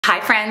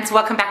friends,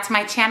 welcome back to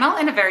my channel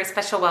and a very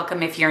special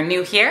welcome if you're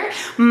new here.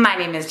 My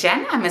name is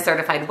Jen. I'm a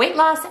certified weight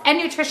loss and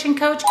nutrition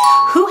coach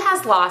who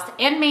has lost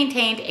and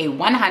maintained a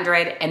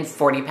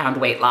 140-pound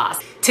weight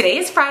loss. Today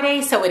is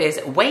Friday, so it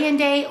is weigh-in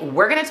day.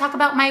 We're gonna talk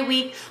about my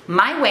week,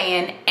 my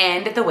weigh-in,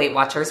 and the Weight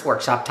Watchers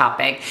workshop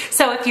topic.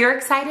 So if you're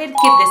excited,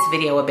 give this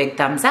video a big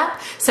thumbs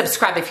up.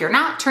 Subscribe if you're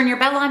not, turn your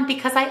bell on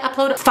because I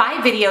upload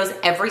 5 videos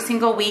every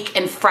single week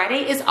and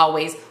Friday is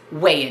always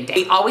weigh-in day.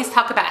 We always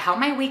talk about how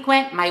my week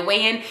went, my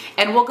weigh-in,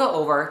 and we'll go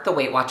over the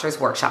Weight Watchers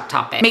workshop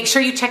topic. Make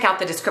sure you check out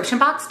the description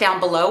box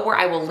down below where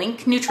I will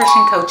link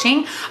nutrition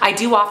coaching. I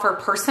do offer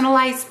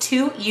personalized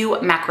to you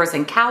macros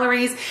and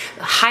calories.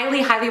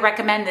 Highly, highly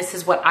recommend. This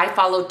is what I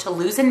followed to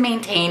lose and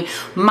maintain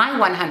my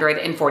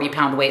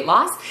 140-pound weight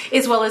loss,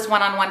 as well as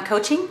one-on-one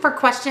coaching for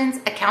questions,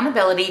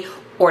 accountability,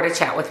 or to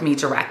chat with me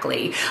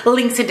directly.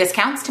 Links and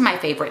discounts to my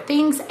favorite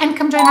things, and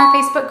come join our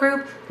Facebook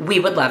group. We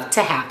would love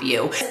to have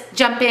you.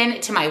 Jump in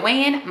to my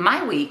weigh-in,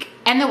 my week,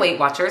 and the Weight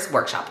Watchers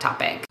workshop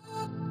topic.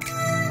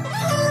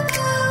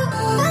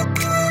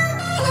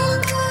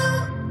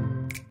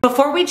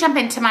 Before we jump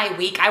into my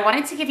week, I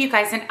wanted to give you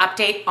guys an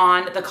update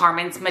on the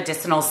Carmen's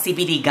Medicinal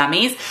CBD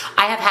gummies.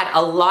 I have had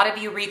a lot of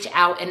you reach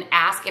out and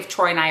ask if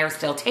Troy and I are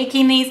still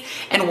taking these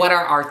and what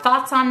are our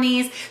thoughts on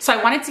these. So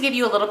I wanted to give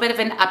you a little bit of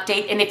an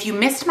update. And if you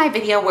missed my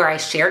video where I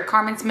shared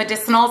Carmen's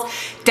Medicinals,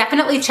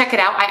 definitely check it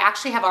out. I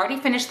actually have already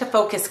finished the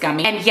Focus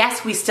Gummy. And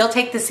yes, we still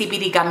take the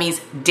CBD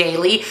gummies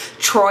daily.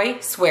 Troy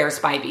swears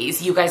by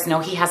these. You guys know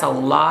he has a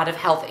lot of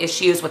health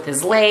issues with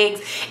his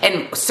legs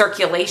and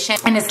circulation,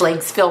 and his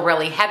legs feel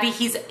really heavy.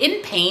 He's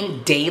in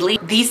pain daily.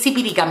 These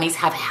CBD gummies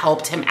have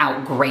helped him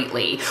out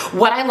greatly.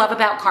 What I love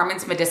about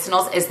Carmen's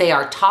Medicinals is they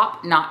are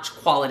top-notch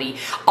quality.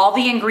 All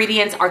the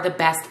ingredients are the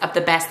best of the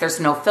best. There's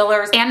no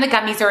fillers, and the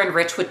gummies are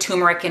enriched with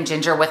turmeric and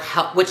ginger,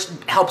 which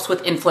helps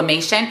with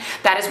inflammation.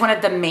 That is one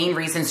of the main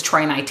reasons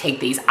Troy and I take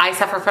these. I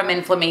suffer from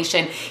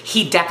inflammation.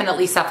 He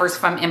definitely suffers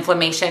from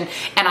inflammation,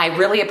 and I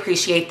really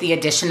appreciate the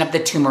addition of the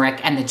turmeric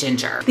and the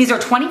ginger. These are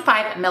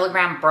 25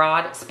 milligram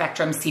broad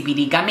spectrum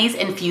CBD gummies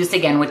infused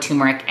again with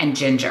turmeric and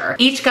ginger.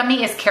 Each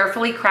gummy is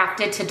carefully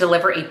crafted to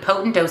deliver a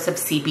potent dose of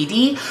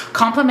CBD,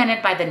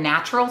 complemented by the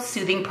natural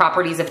soothing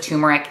properties of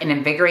turmeric and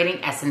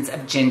invigorating essence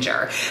of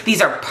ginger.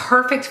 These are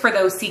perfect for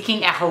those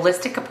seeking a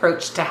holistic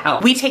approach to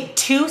health. We take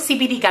 2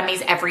 CBD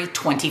gummies every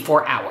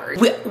 24 hours.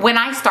 When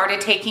I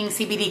started taking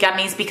CBD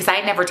gummies, because I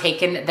had never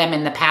taken them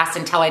in the past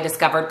until I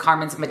discovered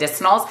Carmen's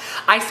Medicinals,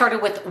 I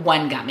started with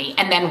 1 gummy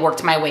and then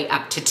worked my way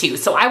up to 2.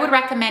 So I would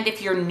recommend,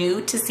 if you're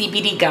new to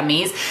CBD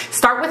gummies,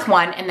 start with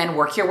 1 and then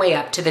work your way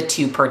up to the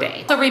 2 per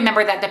day. So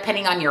remember that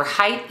depending on your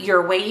height,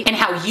 your weight, and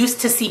how used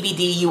to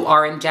CBD you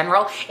are in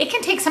general, it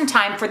can take some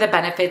time for the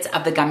benefits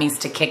of the gummies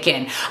to kick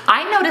in.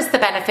 I noticed the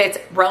benefits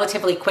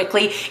relatively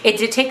quickly. It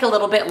did take a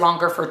little bit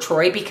longer for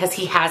Troy because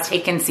he has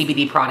taken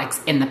CBD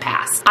products in the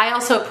past. I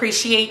also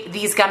appreciate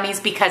these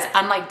gummies because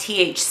unlike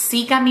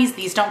THC gummies,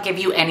 these don't give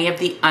you any of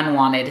the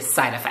unwanted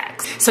side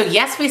effects. So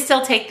yes, we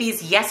still take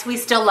these. Yes, we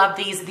still love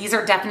these. These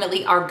are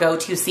definitely our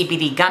go-to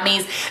CBD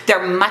gummies.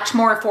 They're much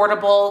more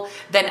affordable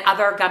than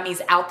other gummies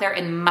out there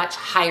and much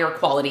higher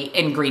quality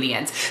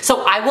ingredients.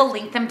 So I will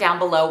link them down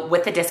below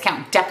with a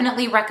discount.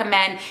 Definitely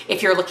recommend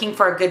if you're looking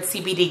for a good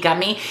CBD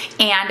gummy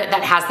and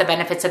that has the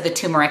benefits of the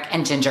turmeric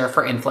and ginger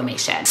for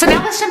inflammation. So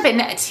now let's jump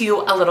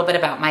into a little bit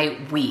about my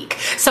week.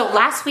 So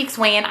last week's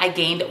weigh-in, I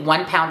gained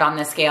 1 pound on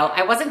the scale.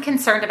 I wasn't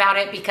concerned about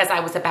it because I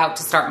was about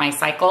to start my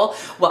cycle.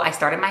 Well, I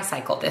started my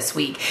cycle this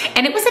week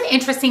and it was an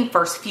interesting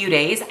first few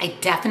days. I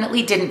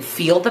definitely didn't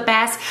feel the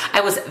best.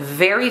 I was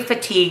very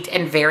fatigued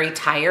and very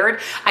tired.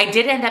 I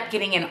did end up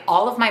getting in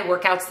all of my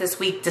workouts this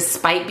week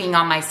despite being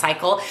on my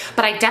cycle,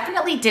 but I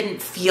definitely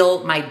didn't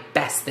feel my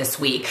best this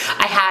week.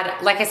 I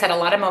had, like I said, a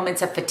lot of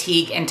moments of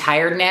fatigue and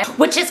tiredness,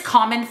 which is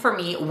common for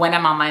me when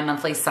I'm on my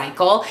monthly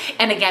cycle.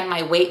 And again,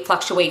 my weight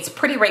fluctuates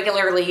pretty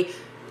regularly,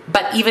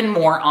 but even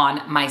more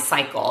on my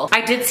cycle.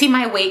 I did see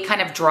my weight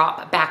kind of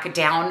drop back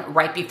down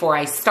right before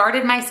I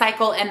started my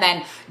cycle, and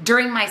then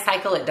during my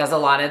cycle it does a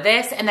lot of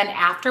this, and then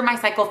after my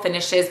cycle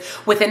finishes,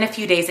 within a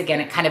few days again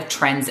it kind of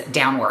trends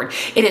downward.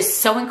 It is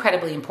so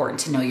incredibly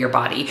important to know your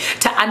body,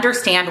 to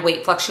understand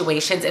weight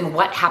fluctuations and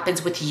what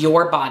happens with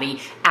your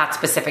body at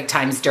specific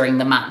times during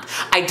the month.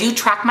 I do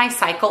track my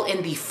cycle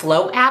in the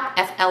Flow app,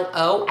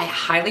 FLO. I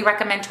highly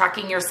recommend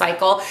tracking your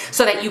cycle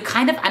so that you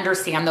kind of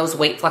understand those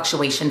weight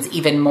fluctuations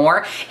even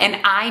more. And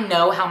I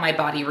know how my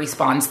body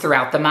responds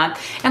throughout the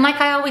month. And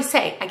like I always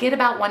say, I get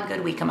about 1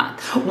 good week a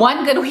month.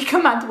 1 good week a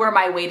month where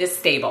my weight is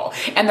stable.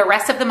 And the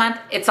rest of the month,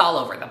 it's all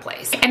over the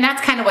place. And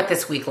that's kind of what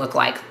this week looked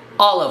like.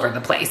 All over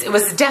the place. It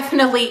was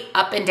definitely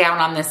up and down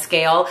on the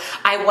scale.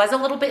 I was a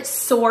little bit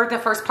sore the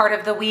first part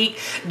of the week.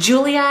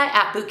 Julia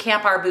at boot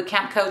camp, our boot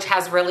camp coach,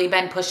 has really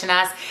been pushing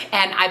us,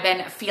 and I've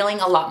been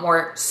feeling a lot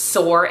more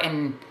sore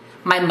and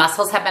My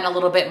muscles have been a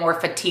little bit more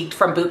fatigued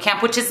from boot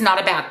camp, which is not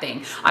a bad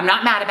thing. I'm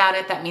not mad about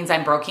it. That means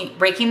I'm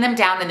breaking them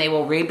down and they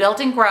will rebuild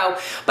and grow.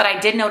 But I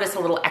did notice a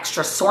little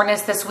extra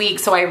soreness this week,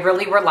 so I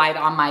really relied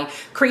on my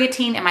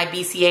creatine and my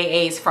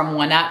BCAAs from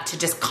 1UP to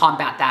just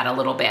combat that a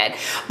little bit.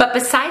 But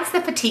besides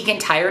the fatigue and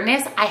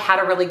tiredness, I had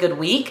a really good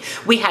week.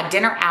 We had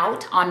dinner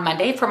out on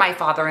Monday for my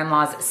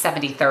father-in-law's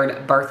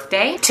 73rd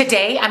birthday.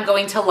 Today, I'm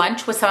going to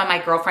lunch with some of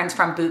my girlfriends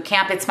from boot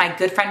camp. It's my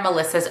good friend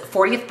Melissa's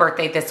 40th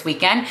birthday this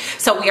weekend.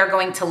 So we are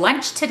going to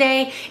lunch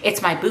today.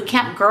 It's my boot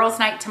camp girls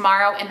night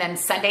tomorrow, and then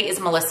Sunday is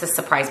Melissa's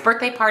surprise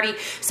birthday party.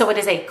 So it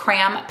is a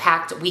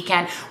cram-packed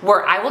weekend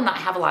where I will not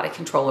have a lot of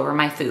control over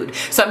my food.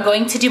 So I'm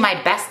going to do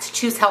my best to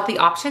choose healthy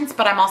options,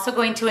 but I'm also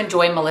going to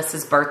enjoy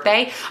Melissa's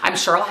birthday. I'm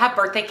sure I'll have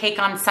birthday cake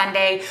on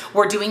Sunday.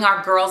 We're doing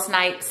our girls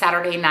night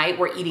Saturday night.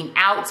 We're eating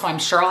out, so I'm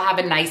sure I'll have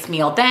a nice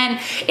meal then.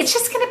 It's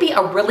just gonna be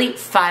a really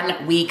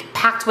fun week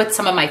packed with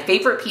some of my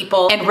favorite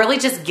people and really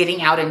just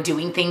getting out and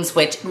doing things,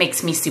 which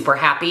makes me super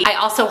happy. I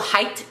also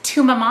hiked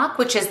to Mammoth,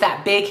 which is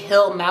that big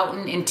hill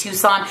mountain in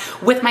Tucson,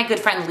 with my good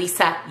friend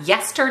Lisa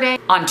yesterday.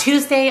 On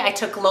Tuesday, I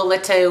took Lola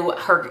to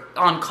her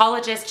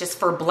oncologist just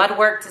for blood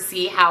work to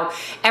see how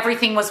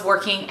everything was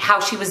working, how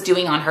she was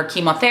doing on her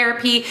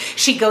chemotherapy.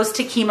 She goes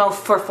to chemo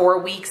for 4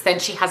 weeks, then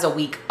she has a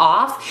week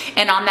off.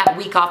 And on that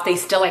week off, they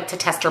still like to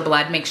test her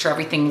blood, make sure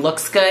everything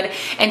looks good.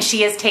 And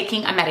she is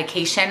taking a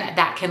medication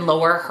that can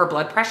lower her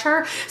blood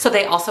pressure. So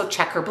they also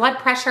check her blood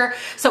pressure.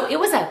 So it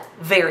was a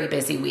very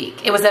busy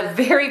week. It was a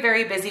very,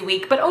 very busy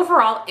week, but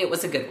overall, it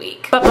was a good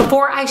week. But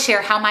before I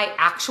share how my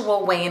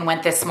actual weigh-in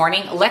went this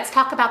morning, let's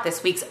talk about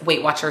this week's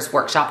Weight Watchers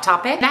workshop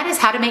topic. That is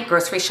how to make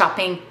grocery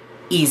shopping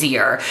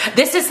easier.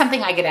 This is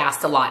something I get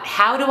asked a lot.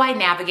 How do I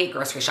navigate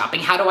grocery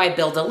shopping? How do I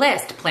build a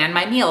list, plan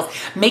my meals,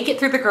 make it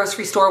through the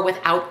grocery store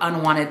without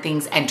unwanted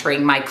things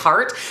entering my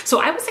cart?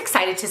 So I was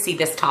excited to see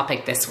this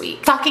topic this week.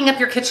 Stocking up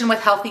your kitchen with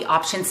healthy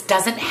options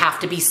doesn't have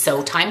to be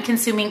so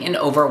time-consuming and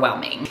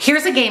overwhelming.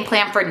 Here's a game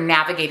plan for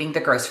navigating the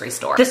grocery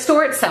store. The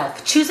store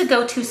itself, choose a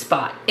go-to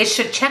spot. It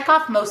should check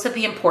off most of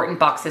the important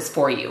boxes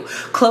for you.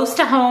 Close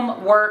to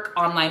home, work,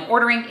 online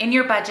ordering, in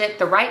your budget,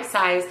 the right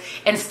size,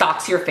 and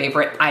stocks your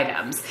favorite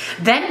items.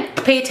 Then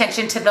pay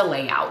attention to the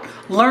layout.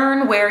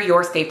 Learn where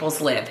your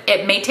staples live.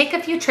 It may take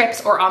a few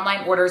trips or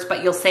online orders,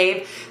 but you'll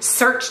save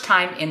search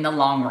time in the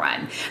long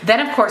run. Then,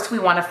 of course, we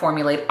want to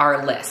formulate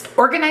our list.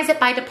 Organize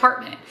it by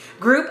department.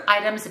 Group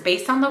items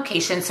based on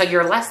location so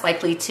you're less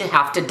likely to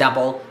have to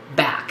double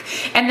back.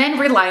 And then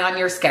rely on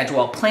your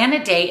schedule. Plan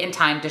a day and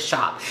time to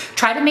shop.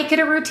 Try to make it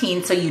a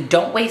routine so you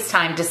don't waste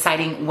time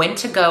deciding when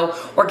to go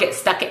or get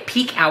stuck at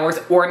peak hours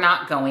or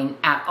not going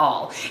at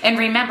all. And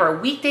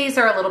remember, weekdays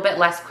are a little bit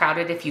less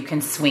crowded if you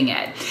can swing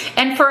it.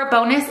 And for a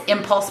bonus,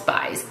 impulse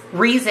buys.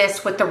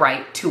 Resist with the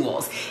right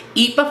tools.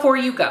 Eat before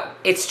you go.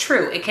 It's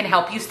true, it can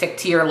help you stick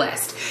to your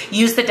list.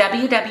 Use the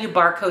WW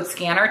barcode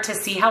scanner to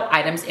see how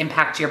items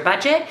impact your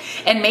budget,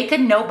 and make a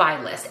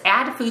no-buy list.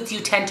 Add foods you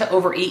tend to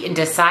overeat and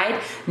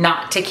decide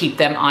not to keep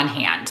them on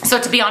hand.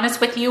 So to be honest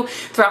with you,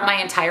 throughout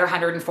my entire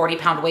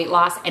 140-pound weight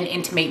loss and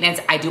into maintenance,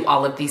 I do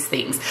all of these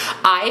things.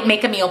 I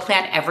make a meal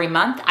plan every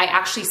month. I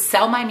actually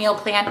sell my meal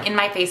plan in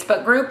my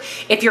Facebook group.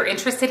 If you're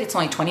interested, it's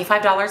only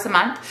 $25 a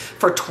month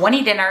for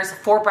 20 dinners,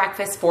 4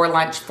 breakfasts, 4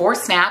 lunch, 4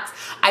 snacks.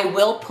 I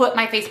will put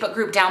my Facebook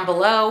group down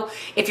below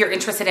if you're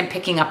interested in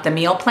picking up the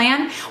meal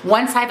plan.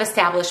 Once I've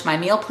established my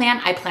meal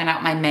plan, I plan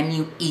out my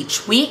menu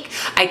each week.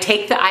 I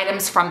take the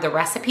items from the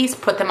recipes,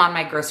 put them on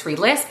my grocery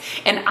list,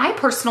 and I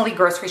personally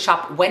grocery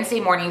shop Wednesday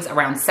mornings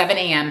around 7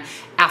 a.m.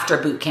 after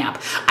boot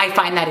camp. I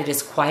find that it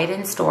is quiet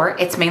in store.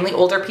 It's mainly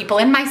older people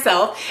and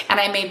myself, and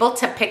I'm able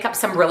to pick up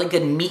some really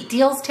good meat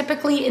deals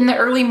typically in the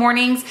early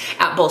mornings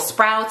at both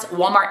Sprouts,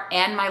 Walmart,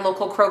 and my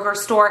local Kroger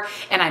store,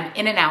 and I'm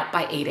in and out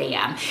by 8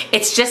 a.m.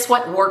 It's just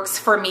what works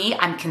for me.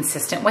 I'm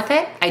consistent with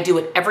it. I do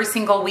it every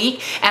single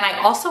week, and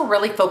I also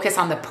really focus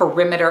on the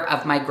perimeter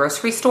of my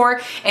grocery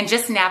store and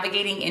just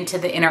navigating into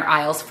the inner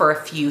aisles for a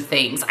few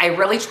things. I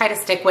really try to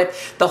stick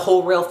with the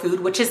whole real food,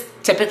 which is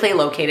typically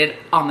located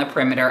on the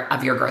perimeter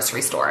of your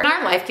grocery store. When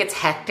our life gets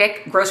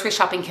hectic, grocery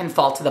shopping can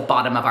fall to the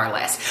bottom of our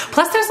list.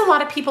 Plus, there's a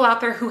lot of people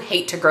out there who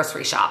hate to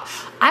grocery shop.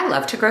 I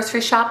love to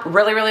grocery shop,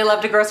 really, really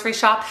love to grocery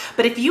shop,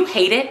 but if you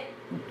hate it,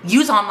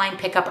 use online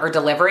pickup or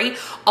delivery.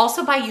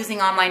 Also, by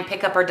using online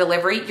pickup or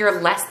delivery,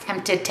 you're less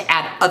tempted to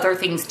add other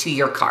things to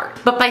your cart.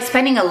 But by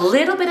spending a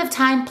little bit of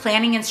time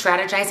planning and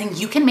strategizing,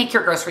 you can make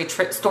your grocery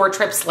store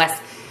trips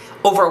less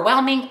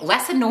overwhelming,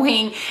 less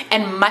annoying,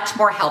 and much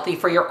more healthy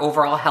for your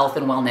overall health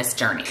and wellness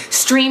journey.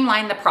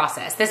 Streamline the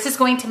process. This is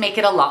going to make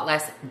it a lot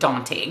less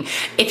daunting.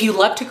 If you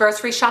love to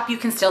grocery shop, you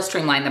can still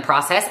streamline the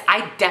process.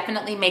 I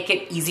definitely make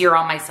it easier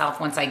on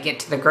myself once I get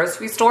to the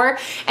grocery store.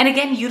 And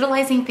again,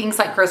 utilizing things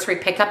like grocery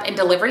pickup and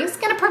delivery is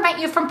going to prevent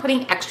you from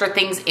putting extra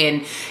things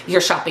in your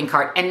shopping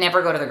cart. And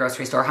never go to the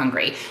grocery store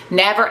hungry.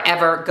 Never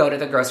ever go to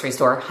the grocery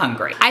store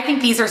hungry. I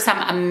think these are some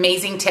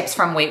amazing tips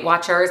from Weight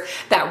Watchers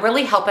that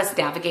really help us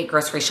navigate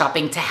grocery shopping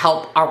shopping to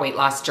help our weight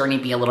loss journey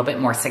be a little bit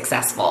more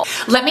successful.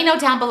 Let me know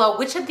down below,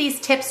 which of these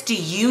tips do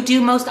you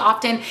do most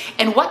often,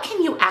 and what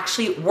can you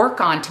actually work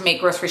on to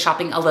make grocery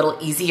shopping a little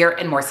easier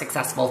and more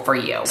successful for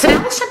you? So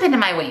now let's jump into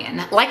my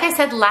weigh-in. Like I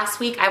said last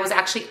week, I was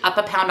actually up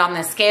a pound on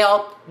the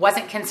scale.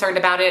 Wasn't concerned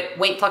about it.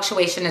 Weight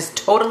fluctuation is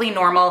totally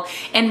normal,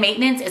 and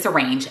maintenance is a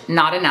range,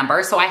 not a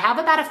number. So I have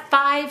about a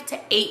 5 to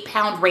 8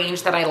 pound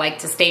range that I like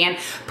to stay in,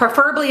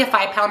 preferably a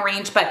 5 pound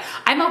range, but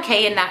I'm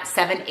okay in that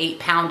 7, 8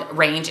 pound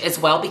range as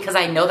well, because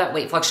I know that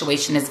weight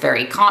fluctuation is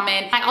very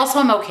common. I also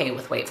am okay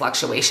with weight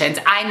fluctuations.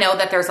 I know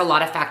that there's a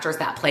lot of factors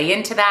that play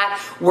into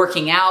that: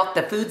 working out,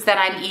 the foods that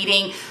I'm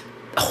eating,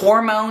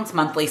 hormones,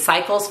 monthly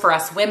cycles for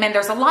us women.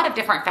 There's a lot of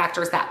different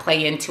factors that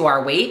play into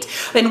our weight.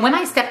 And when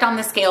I stepped on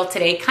the scale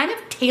today, kind of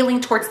tailing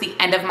towards the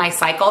end of my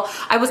cycle,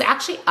 I was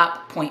actually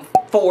up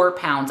 0.4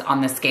 pounds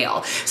on the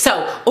scale.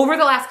 So over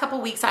the last couple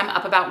weeks, I'm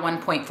up about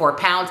 1.4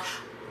 pounds.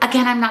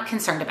 Again, I'm not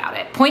concerned about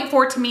it.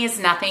 0.4 to me is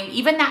nothing.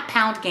 Even that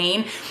pound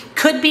gain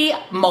could be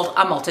a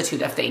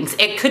multitude of things.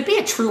 It could be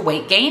a true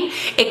weight gain.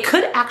 It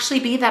could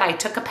actually be that I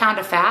took a pound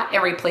of fat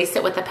and replaced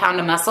it with a pound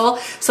of muscle,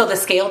 so the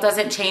scale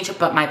doesn't change,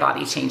 but my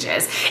body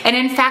changes. And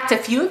in fact, a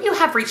few of you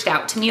have reached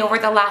out to me over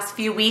the last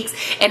few weeks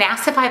and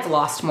asked if I've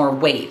lost more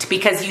weight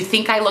because you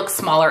think I look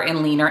smaller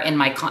and leaner in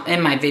my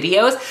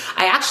videos.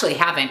 I actually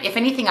haven't. If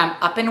anything, I'm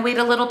up in weight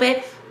a little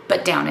bit,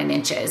 but down in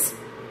inches.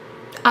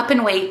 Up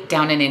in weight,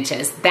 down in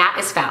inches. That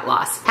is fat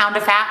loss. Pound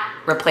of fat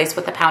replaced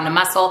with a pound of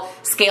muscle.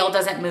 Scale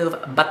doesn't move,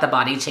 but the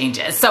body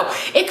changes. So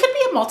it could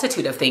be a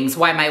multitude of things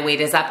why my weight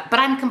is up, but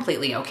I'm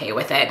completely okay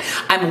with it.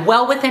 I'm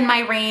well within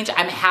my range.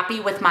 I'm happy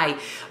with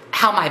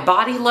how my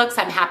body looks.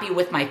 I'm happy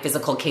with my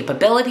physical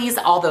capabilities.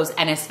 All those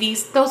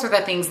NSVs, those are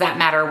the things that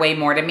matter way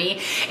more to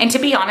me. And to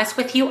be honest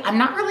with you, I'm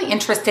not really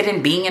interested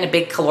in being in a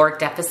big caloric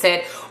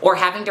deficit or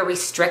having to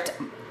restrict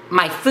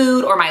my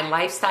food or my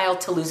lifestyle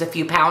to lose a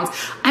few pounds.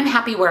 I'm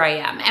happy where I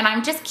am. And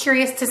I'm just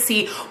curious to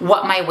see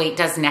what my weight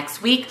does next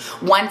week.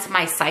 Once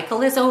my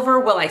cycle is over,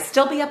 will I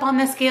still be up on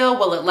the scale?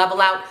 Will it level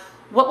out?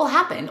 What will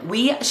happen?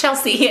 We shall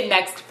see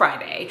next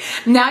Friday.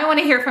 Now I want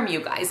to hear from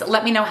you guys.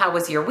 Let me know, how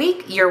was your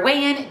week, your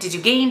weigh-in? Did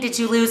you gain? Did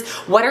you lose?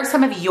 What are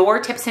some of your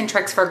tips and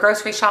tricks for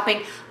grocery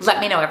shopping? Let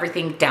me know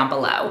everything down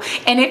below.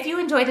 And if you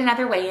enjoyed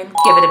another weigh-in,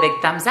 give it a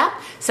big thumbs up,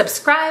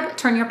 subscribe,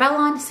 turn your bell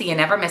on so you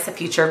never miss a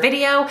future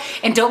video.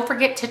 And don't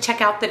forget to check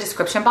out the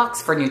description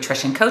box for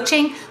nutrition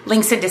coaching,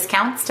 links and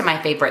discounts to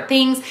my favorite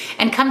things,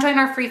 and come join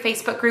our free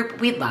Facebook group.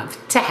 We'd love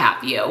to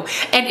have you.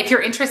 And if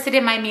you're interested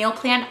in my meal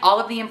plan, all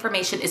of the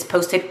information is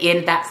posted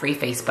in that free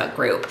Facebook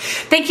group.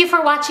 Thank you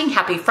for watching.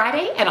 Happy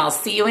Friday, and I'll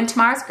see you in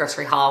tomorrow's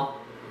grocery haul.